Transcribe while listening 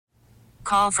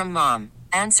call from mom.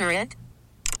 Answer it.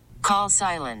 Call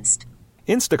silenced.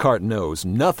 Instacart knows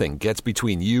nothing gets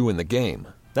between you and the game.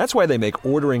 That's why they make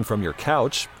ordering from your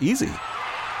couch easy.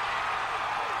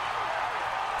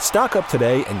 Stock up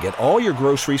today and get all your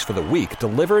groceries for the week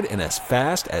delivered in as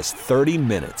fast as 30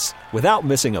 minutes without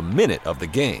missing a minute of the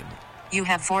game. You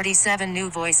have 47 new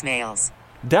voicemails.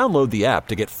 Download the app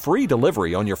to get free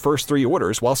delivery on your first 3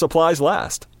 orders while supplies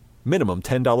last. Minimum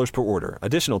 $10 per order.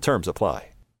 Additional terms apply.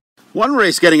 One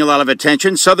race getting a lot of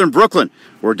attention, Southern Brooklyn,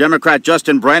 where Democrat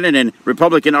Justin Brannan and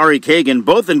Republican Ari Kagan,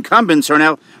 both incumbents, are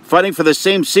now fighting for the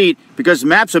same seat because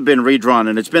maps have been redrawn,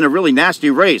 and it's been a really nasty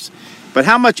race. But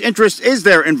how much interest is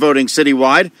there in voting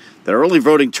citywide? The early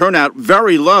voting turnout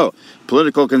very low.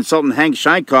 Political consultant Hank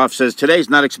Scheikoff says today's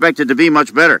not expected to be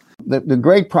much better. The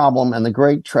great problem and the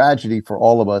great tragedy for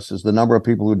all of us is the number of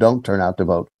people who don't turn out to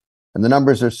vote. And the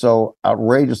numbers are so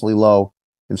outrageously low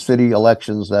in city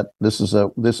elections that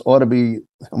this ought to be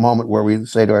a moment where we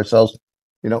say to ourselves,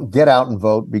 get out and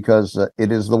vote, because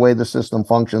it is the way the system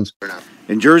functions.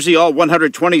 In Jersey, all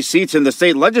 120 seats in the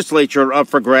state legislature are up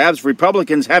for grabs.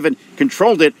 Republicans haven't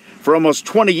controlled it for almost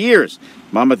 20 years.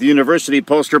 Monmouth University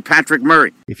pollster Patrick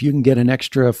Murray. If you can get an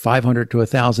extra 500 to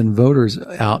 1,000 voters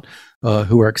out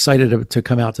who are excited to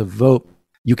come out to vote,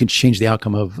 you can change the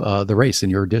outcome of the race in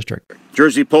your district.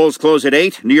 Jersey polls close at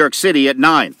 8, New York City at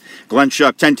 9. Glenn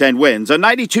Schuck, 1010 wins on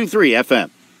 92.3 FM.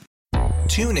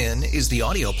 TuneIn is the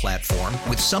audio platform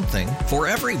with something for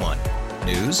everyone.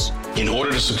 News. In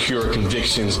order to secure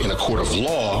convictions in a court of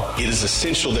law, it is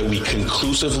essential that we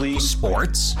conclusively.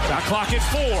 Sports. Shot clock at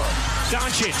 4.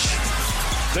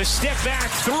 Doncic. The step back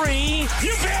 3.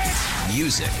 You bet.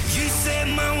 Music. You set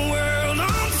my world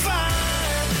on fire.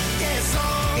 Yes,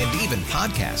 and even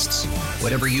podcasts.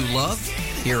 Whatever you love,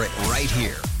 hear it right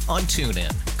here on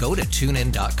TuneIn. Go to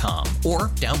TuneIn.com or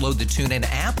download the TuneIn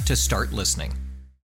app to start listening.